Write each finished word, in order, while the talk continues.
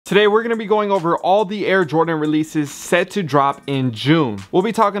Today we're going to be going over all the Air Jordan releases set to drop in June. We'll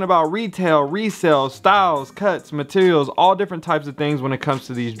be talking about retail, resale, styles, cuts, materials, all different types of things when it comes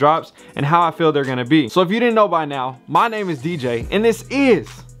to these drops and how I feel they're going to be. So if you didn't know by now, my name is DJ and this is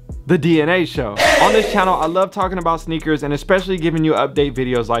The DNA Show. On this channel, I love talking about sneakers and especially giving you update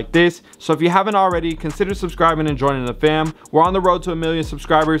videos like this. So if you haven't already, consider subscribing and joining the fam. We're on the road to 1 million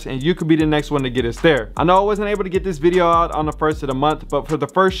subscribers and you could be the next one to get us there. I know I wasn't able to get this video out on the first of the month, but for the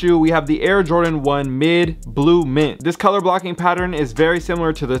first shoe, we have the Air Jordan 1 Mid Blue Mint. This color blocking pattern is very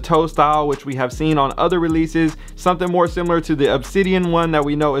similar to the toe style, which we have seen on other releases, something more similar to the Obsidian one that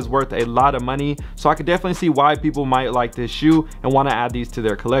we know is worth a lot of money. So I could definitely see why people might like this shoe and want to add these to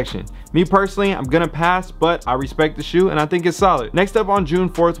their collection. Me personally, I'm gonna pass, but I respect the shoe and I think it's solid. Next up on June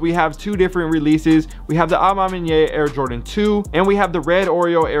 4th, we have two different releases. We have the Ma Maniere Air Jordan 2 and we have the red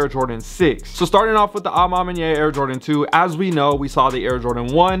Oreo Air Jordan 6. So starting off with the Ma Maniere Air Jordan 2, as we know, we saw the Air Jordan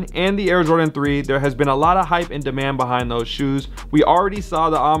 1 and the Air Jordan 3. There has been a lot of hype and demand behind those shoes. We already saw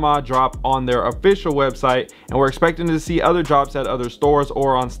the AMA drop on their official website and we're expecting to see other drops at other stores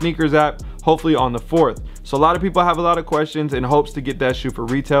or on Sneakers app, hopefully on the 4th. So a lot of people have a lot of questions and hopes to get that shoe for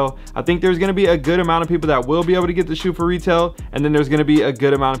retail. I think there's going to be a good amount of people that will be able to get the shoe for retail, and then there's going to be a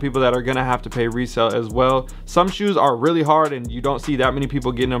good amount of people that are going to have to pay resale as well. Some shoes are really hard and you don't see that many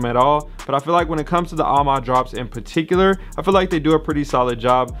people getting them at all, but I feel like when it comes to the AMA drops in particular, I feel like they do a pretty solid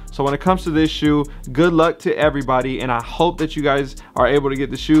job. So when it comes to this shoe, good luck to everybody, and I hope that you guys are able to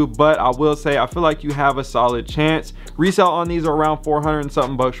get the shoe. But I will say, I feel like you have a solid chance. Resale on these are around 400 and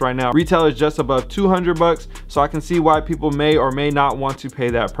something bucks right now. Retail is just above 200 bucks, so I can see why people may or may not want to pay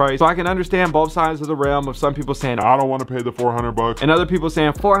that price. So I can understand both sides of the realm of some people saying, I don't want to pay the 400 bucks, and other people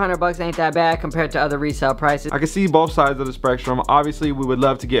saying 400 bucks ain't that bad compared to other resale prices. I can see both sides of the spectrum. Obviously, we would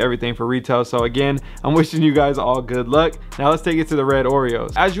love to get everything for retail. So again, I'm wishing you guys all good luck. Now let's take it to the red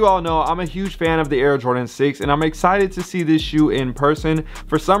Oreos. As you all know, I'm a huge fan of the Air Jordan 6 and I'm excited to see this shoe in person.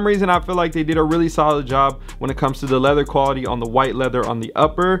 For some reason, I feel like they did a really solid job when it comes to the leather quality on the white leather on the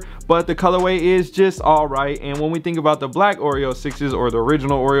upper, but the colorway is just all right. And when we think about the black Oreo 6s or the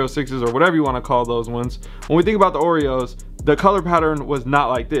original Oreo 6s or whatever you want to call those ones, when we think about the Oreos, the color pattern was not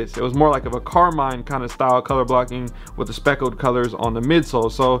like this. It was more like of a carmine kind of style color blocking with the speckled colors on the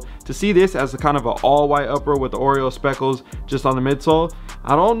midsole. So to see this as a kind of an all white upper with the Oreo speckles just on the midsole,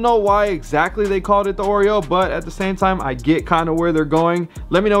 I don't know why exactly they called it the Oreo, but at the same time, I get kind of where they're going.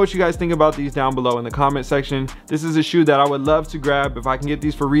 Let me know what you guys think about these down below in the comment section. This is a shoe that I would love to grab. If I can get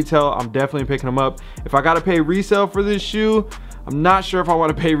these for retail, I'm definitely picking them up. If I gotta pay resale for this shoe, I'm not sure if I want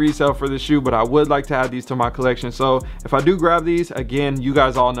to pay resale for this shoe, but I would like to add these to my collection. So if I do grab these, again, you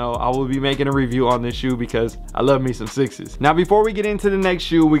guys all know I will be making a review on this shoe because I love me some 6s. Now, before we get into the next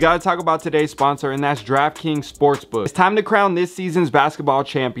shoe, we got to talk about today's sponsor, and that's DraftKings Sportsbook. It's time to crown this season's basketball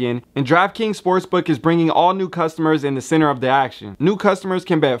champion, and DraftKings Sportsbook is bringing all new customers in the center of the action. New customers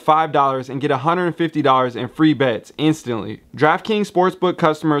can bet $5 and get $150 in free bets instantly. DraftKings Sportsbook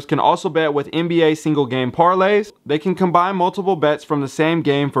customers can also bet with NBA single game parlays. They can combine multiple bets from the same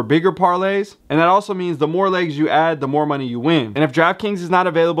game for bigger parlays, and that also means the more legs you add, the more money you win. And if DraftKings is not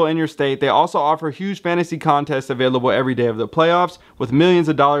available in your state, they also offer huge fantasy contests available every day of the playoffs with millions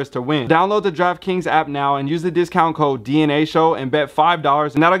of dollars to win. Download the DraftKings app now and use the discount code DNA Show and bet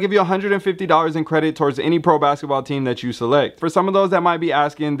 $5, and that'll give you $150 in credit towards any pro basketball team that you select. For some of those that might be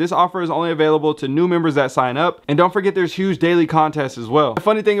asking, this offer is only available to new members that sign up, and don't forget there's huge daily contests as well. The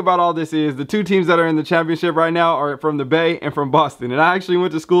funny thing about all this is the two teams that are in the championship right now are from the Bay and from Boston, and I actually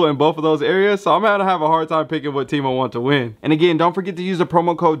went to school in both of those areas, so I'm gonna have a hard time picking what team I want to win. And again, don't forget to use the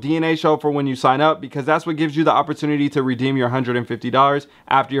promo code DNA Show for when you sign up, because that's what gives you the opportunity to redeem your $150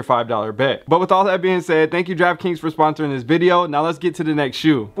 after your $5 bet. But with all that being said, thank you DraftKings for sponsoring this video. Now let's get to the next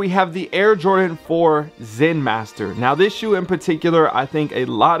shoe. We have the Air Jordan 4 Zen Master. Now this shoe in particular, I think a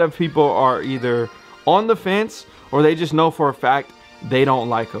lot of people are either on the fence or they just know for a fact they don't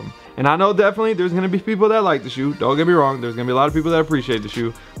like them. And I know definitely there's going to be people that like the shoe. Don't get me wrong. There's going to be a lot of people that appreciate the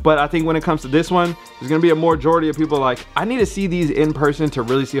shoe. But I think when it comes to this one, there's going to be a majority of people like, I need to see these in person to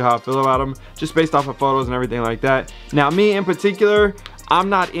really see how I feel about them, just based off of photos and everything like that. Now, me in particular, I'm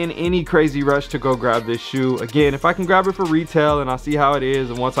not in any crazy rush to go grab this shoe. Again, if I can grab it for retail and I'll see how it is,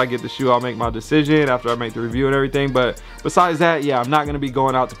 and once I get the shoe, I'll make my decision after I make the review and everything. But besides that, yeah, I'm not going to be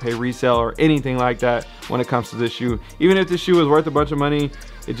going out to pay resale or anything like that when it comes to this shoe. Even if this shoe is worth a bunch of money,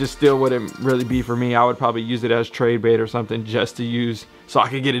 it just still wouldn't really be for me. I would probably use it as trade bait or something just to use so I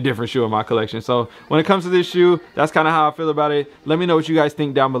could get a different shoe in my collection. So when it comes to this shoe, that's kind of how I feel about it. Let me know what you guys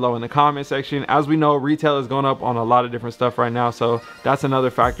think down below in the comment section. As we know, retail is going up on a lot of different stuff right now, so that's another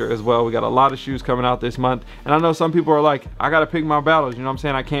factor as well. We got a lot of shoes coming out this month, and I know some people are like, I gotta pick my battles, you know what I'm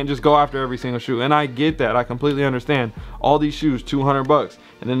saying? I can't just go after every single shoe, and I get that. I completely understand. All these shoes, 200 bucks,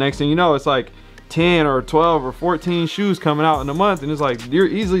 and the next thing you know, it's like 10 or 12 or 14 shoes coming out in a month, and it's like you're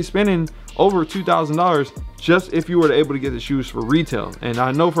easily spending over $2,000 just if you were able to get the shoes for retail. And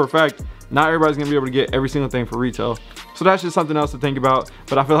I know for a fact not everybody's gonna be able to get every single thing for retail, so that's just something else to think about.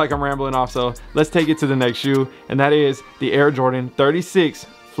 But I feel like I'm rambling off, so let's take it to the next shoe, and that is the Air Jordan 36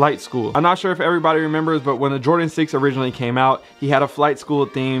 Flight School. I'm not sure if everybody remembers, but when the Jordan 6 originally came out, he had a flight school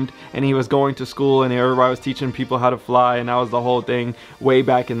themed, and he was going to school and everybody was teaching people how to fly, and that was the whole thing way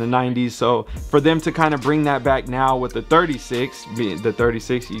back in the 90s. So for them to kind of bring that back now with the 36, you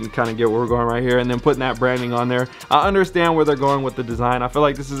can kind of get where we're going right here, and then putting that branding on there, I understand where they're going with the design. I feel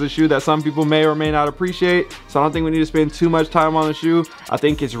like this is a shoe that some people may or may not appreciate, so I don't think we need to spend too much time on the shoe. I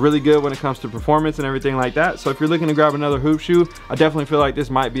think it's really good when it comes to performance and everything like that. So if you're looking to grab another hoop shoe, I definitely feel like this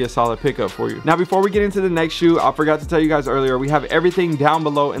might be a solid pickup for you. Now, before we get into the next shoe, I forgot to tell you guys earlier, we have everything down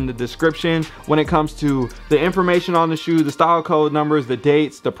below in the description when it comes to the information on the shoe, the style code numbers, the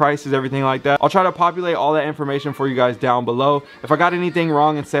dates, the prices, everything like that. I'll try to populate all that information for you guys down below. If I got anything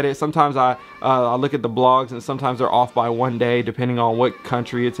wrong and said it, sometimes I look at the blogs and sometimes they're off by one day depending on what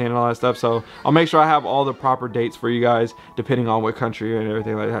country it's in and all that stuff. So I'll make sure I have all the proper dates for you guys depending on what country and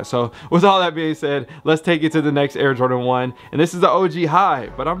everything like that. So with all that being said, let's take it to the next Air Jordan 1, and this is the OG high,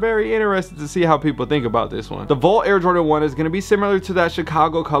 but I'm very interested to see how people think about this one. The Volt Air Jordan 1 is going to be similar to that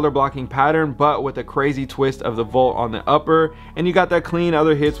Chicago color blocking pattern, but with a crazy twist of the Volt on the upper, and you got that clean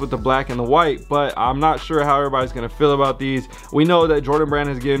other hits with the black and the white. But I'm not sure how everybody's going to feel about these. We know that Jordan brand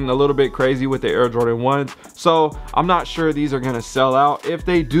is getting a little bit crazy with the Air Jordan 1s, so I'm not sure these are going to sell out. If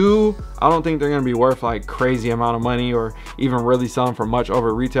they do, I don't think they're going to be worth like crazy amount of money or even really selling for much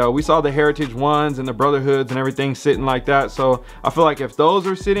over retail. We saw the Heritage ones and the Brotherhoods and everything sitting like that, so I feel like if those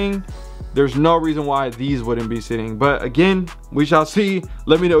are sitting, there's no reason why these wouldn't be sitting. But again, we shall see.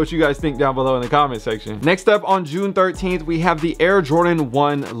 Let me know what you guys think down below in the comment section. Next up, on June 13th, we have the Air Jordan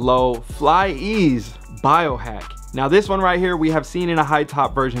 1 Low FlyEase Biohack. Now this one right here we have seen in a high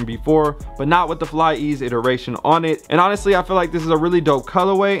top version before, but not with the FlyEase iteration on it. And honestly, I feel like this is a really dope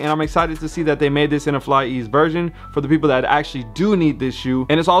colorway, and I'm excited to see that they made this in a FlyEase version for the people that actually do need this shoe.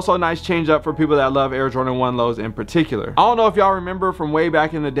 And it's also a nice change up for people that love Air Jordan 1 lows in particular. I don't know if y'all remember from way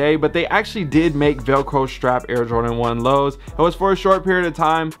back in the day, but they actually did make Velcro strap Air Jordan 1 lows. It was for a short period of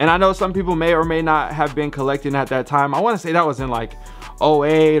time, and I know some people may or may not have been collecting at that time. I want to say that was in like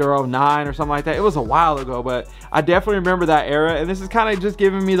 08 or 09 or something like that. It was a while ago, but I definitely remember that era, and this is kind of just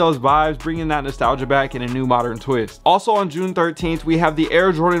giving me those vibes, bringing that nostalgia back in a new modern twist. Also on June 13th, we have the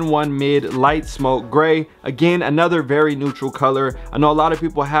Air Jordan 1 Mid Light Smoke Gray. Again, another very neutral color. I know a lot of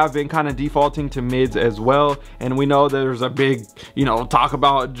people have been kind of defaulting to mids as well, and we know there's a big, you know, talk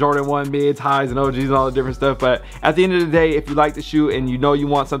about Jordan 1 mids, highs, and OGs and all the different stuff, but at the end of the day, if you like the shoe and you know you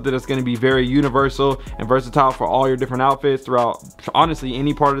want something that's going to be very universal and versatile for all your different outfits throughout honestly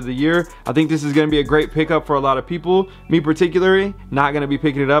any part of the year, I think this is going to be a great pickup for a lot of people. Me particularly, not going to be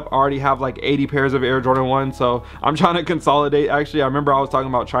picking it up. I already have like 80 pairs of Air Jordan 1, so I'm trying to consolidate. Actually, I remember I was talking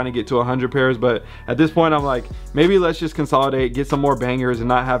about trying to get to 100 pairs, but at this point I'm like, maybe let's just consolidate, get some more bangers and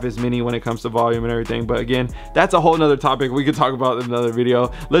not have as many when it comes to volume and everything. But again, that's a whole nother topic we could talk about in another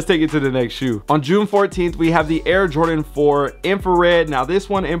video. Let's take it to the next shoe. On June 14th, we have the Air Jordan 4 Infrared. Now this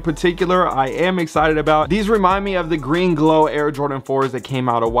one in particular I am excited about. These remind me of the green glow Air Jordan 4s that came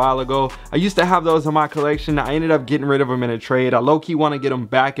out a while ago. I used to have those in my collection. I ended up getting rid of them in a trade. I low-key want to get them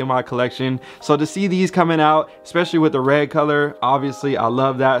back in my collection, so to see these coming out, especially with the red color, obviously I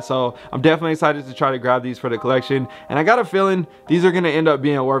love that. So I'm definitely excited to try to grab these for the collection, and I got a feeling these are going to end up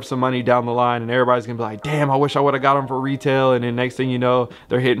being worth some money down the line, and everybody's gonna be like, damn, I wish I would have got them for retail, and then next thing you know,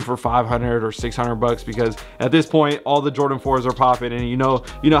 they're hitting for 500 or 600 bucks, because at this point all the Jordan 4s are popping, and you know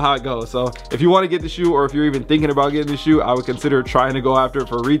how it goes. So if you want to get the shoe, or if you're even thinking about getting the shoe, I would consider trying to go after it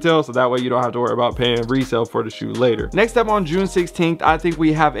for retail, so that way you don't have to worry about paying resale for the shoe later. Next up on June 16th, I think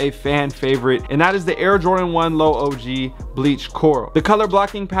we have a fan favorite, and that is the Air Jordan 1 Low OG Bleach Coral. The color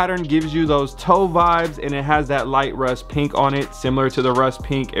blocking pattern gives you those toe vibes, and it has that light rust pink on it, similar to the rust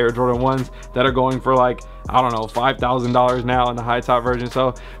pink Air Jordan 1s that are going for like I don't know, $5,000 now in the high top version.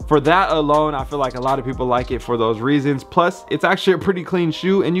 So for that alone, I feel like a lot of people like it for those reasons. Plus it's actually a pretty clean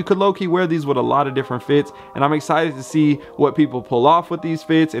shoe, and you could low-key wear these with a lot of different fits, and I'm excited to see what people pull off with these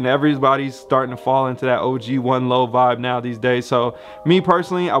fits, and everybody's starting to fall into that OG one low vibe now these days. So me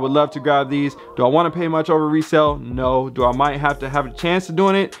personally, I would love to grab these. Do I want to pay much over resale? No. Do I might have to have a chance of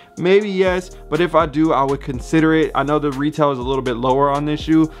doing it? Maybe yes, but if I do, I would consider it. I know the retail is a little bit lower on this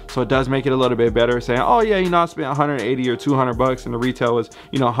shoe, so it does make it a little bit better, saying, oh yeah, you know, I spent 180 or 200 bucks and the retail was,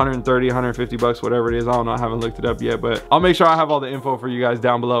 you know, 130, 150 bucks, whatever it is. I don't know, I haven't looked it up yet, but I'll make sure I have all the info for you guys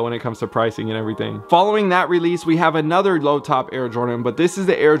down below when it comes to pricing and everything. Following that release, we have another low top Air Jordan, but this is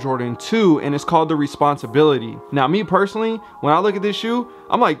the Air Jordan 2, and it's called the Responsibility. Now me personally, when I look at this shoe,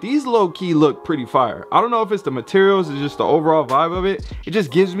 I'm like, these low-key look pretty fire. I don't know if it's the materials or just the overall vibe of it. It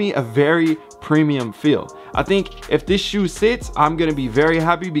just gives me a very premium feel. I think if this shoe sits, I'm gonna be very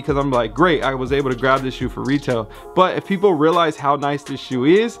happy because I'm like, great, I was able to grab this shoe for retail. But if people realize how nice this shoe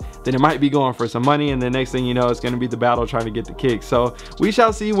is, then it might be going for some money, and the next thing you know, it's gonna be the battle trying to get the kick. So we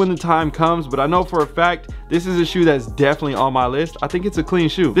shall see when the time comes, but I know for a fact this is a shoe that's definitely on my list. I think it's a clean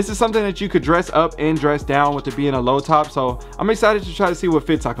shoe. This is something that you could dress up and dress down with it being a low top, so I'm excited to try to see what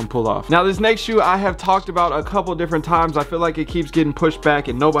fits I can pull off. Now this next shoe I have talked about a couple different times. I feel like it keeps getting pushed back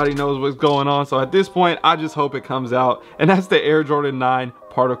and nobody knows what's going on, so at this point I just hope it comes out, and that's the Air Jordan 9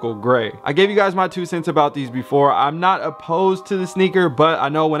 Particle Gray. I gave you guys my 2 cents about these before. I'm not opposed to the sneaker, but I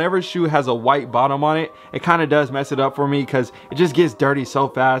know whenever a shoe has a white bottom on it, it kind of does mess it up for me because it just gets dirty so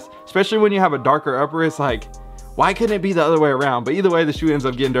fast, especially when you have a darker upper. It's like, why couldn't it be the other way around? But either way, the shoe ends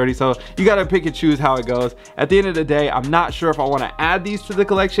up getting dirty, so you gotta pick and choose how it goes. At the end of the day, I'm not sure if I want to add these to the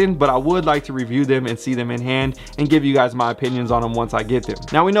collection, but I would like to review them and see them in hand and give you guys my opinions on them once I get them.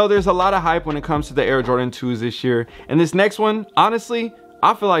 Now we know there's a lot of hype when it comes to the Air Jordan 2s this year, and this next one, honestly,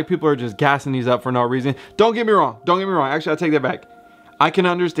 I feel like people are just gassing these up for no reason. Don't get me wrong, actually I take that back. I can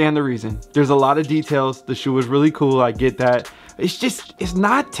understand the reason. There's a lot of details. The shoe is really cool, I get that. It's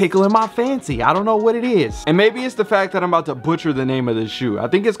not tickling my fancy. I don't know what it is. And maybe it's the fact that I'm about to butcher the name of this shoe. I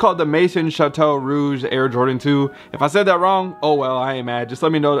think it's called the Maison Chateau Rouge Air Jordan 2. If I said that wrong, oh well, I ain't mad. Just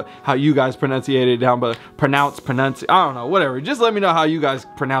let me know how you guys pronunciate it down below. Pronounce, I don't know, whatever. Just let me know how you guys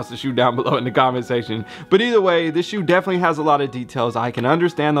pronounce the shoe down below in the comment section. But either way, this shoe definitely has a lot of details. I can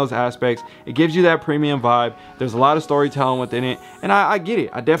understand those aspects. It gives you that premium vibe. There's a lot of storytelling within it. And I get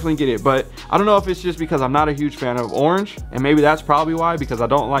it. I definitely get it. But I don't know if it's just because I'm not a huge fan of orange. And maybe that's probably why, because I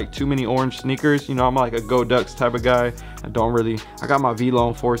don't like too many orange sneakers. You know, I'm like a Go Ducks type of guy. I got my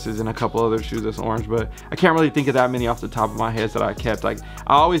V-Lone Forces and a couple other shoes that's orange, but I can't really think of that many off the top of my head that I kept. Like,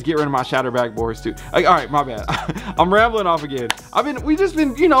 I always get rid of my Shatterback boards too. Like, all right, my bad. I'm rambling off again. We just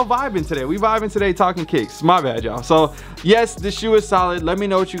been, you know, vibing today. We vibing today, talking kicks. My bad, y'all. So yes, this shoe is solid. Let me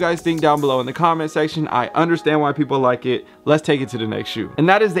know what you guys think down below in the comment section. I understand why people like it. Let's take it to the next shoe, and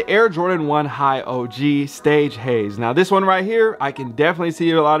that is the Air Jordan 1 High OG Stage Haze. Now this one right here, I can definitely see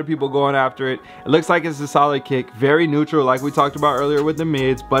a lot of people going after it. It looks like it's a solid kick, very neutral, like we talked about earlier with the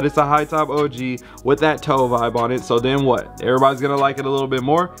mids, but it's a high top OG with that toe vibe on it. So then what? Everybody's gonna like it a little bit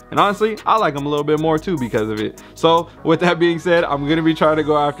more, and honestly, I like them a little bit more too because of it. So with that being said, I'm gonna be trying to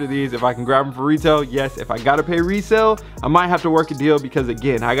go after these. If I can grab them for retail, yes. If I gotta pay resale, I might have to work a deal, because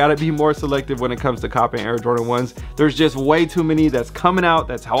again, I gotta be more selective when it comes to copying Air Jordan 1s. There's just way too many that's coming out,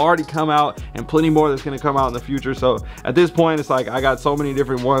 that's already come out, and plenty more that's gonna come out in the future. So at this point, it's like I got so many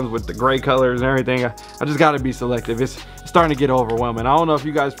different ones with the gray colors and everything. I just gotta be selective. It's starting to get overwhelming. I don't know if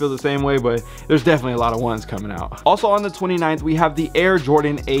you guys feel the same way, but there's definitely a lot of ones coming out. Also on the 29th, we have the Air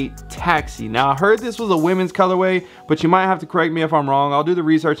Jordan 8 Taxi. Now I heard this was a women's colorway, but you might have to correct me if I'm wrong. I'll do the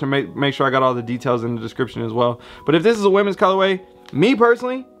research and make sure I got all the details in the description as well. But if this is a women's colorway, me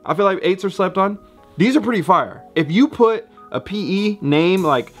personally, I feel like 8s are slept on. These are pretty fire. If you put a PE name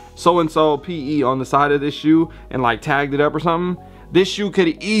like so-and-so PE on the side of this shoe and like tagged it up or something, this shoe could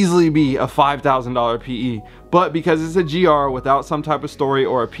easily be a $5,000 PE. But because it's a GR without some type of story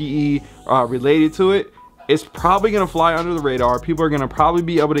or a PE related to it, it's probably gonna fly under the radar. People are gonna probably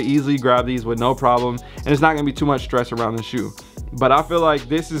be able to easily grab these with no problem, and it's not gonna be too much stress around the shoe. But I feel like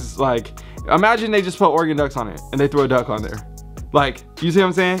this is like, imagine they just put Oregon Ducks on it and they throw a duck on there. Like, you see what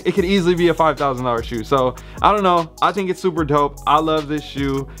I'm saying? It could easily be a $5,000 shoe. So I don't know, I think it's super dope. I love this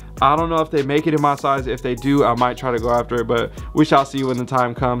shoe. I don't know if they make it in my size. If they do, I might try to go after it, but we shall see when the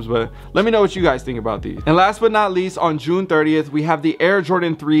time comes. But let me know what you guys think about these. And last but not least, on June 30th, we have the Air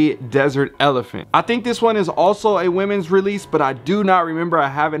Jordan 3 Desert Elephant. I think this one is also a women's release, but I do not remember. I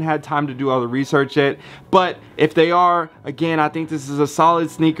haven't had time to do all the research yet. But if they are, again, I think this is a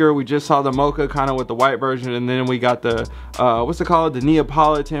solid sneaker. We just saw the mocha kind of with the white version, and then we got the what's it called, the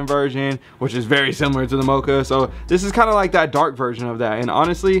Neapolitan version, which is very similar to the mocha. So this is kind of like that dark version of that, and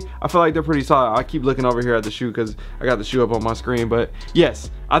honestly I feel like they're pretty solid. I keep looking over here at the shoe because I got the shoe up on my screen, but yes,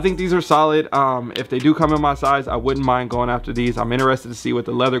 I think these are solid. If they do come in my size, I wouldn't mind going after these. I'm interested to see what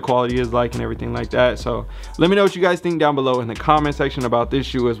the leather quality is like and everything like that. So let me know what you guys think down below in the comment section about this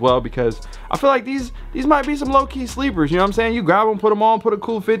shoe as well, because I feel like these might be some low-key sleepers. You know what I'm saying? You grab them, put them on, put a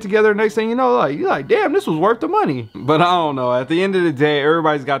cool fit together, next thing you know, like you're like, damn, this was worth the money. But I don't know, at the end of the day,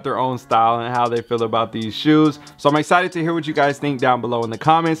 everybody's got their own style and how they feel about these shoes. So I'm excited to hear what you guys think down below in the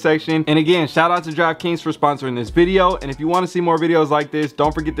comment section. And again, shout out to DraftKings for sponsoring this video, and if you want to see more videos like this,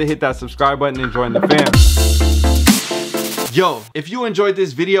 don't forget to hit that subscribe button and join the fam. Yo, if you enjoyed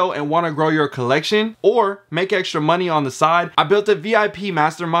this video and want to grow your collection or make extra money on the side, I built a VIP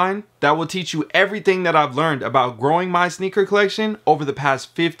mastermind that will teach you everything that I've learned about growing my sneaker collection over the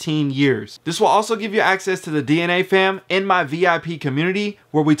past 15 years. This will also give you access to the DNA fam in my VIP community,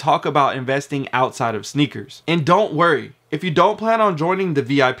 where we talk about investing outside of sneakers. And don't worry, if you don't plan on joining the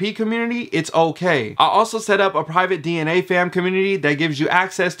VIP community, it's okay. I also set up a private DNA fam community that gives you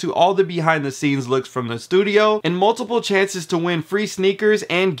access to all the behind the scenes looks from the studio and multiple chances to win free sneakers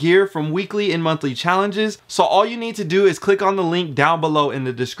and gear from weekly and monthly challenges. So all you need to do is click on the link down below in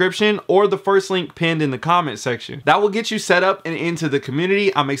the description, or the first link pinned in the comment section. That will get you set up and into the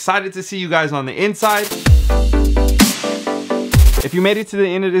community. I'm excited to see you guys on the inside. If you made it to the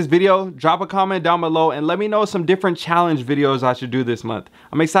end of this video, drop a comment down below and let me know some different challenge videos I should do this month.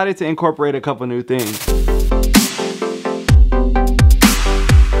 I'm excited to incorporate a couple new things.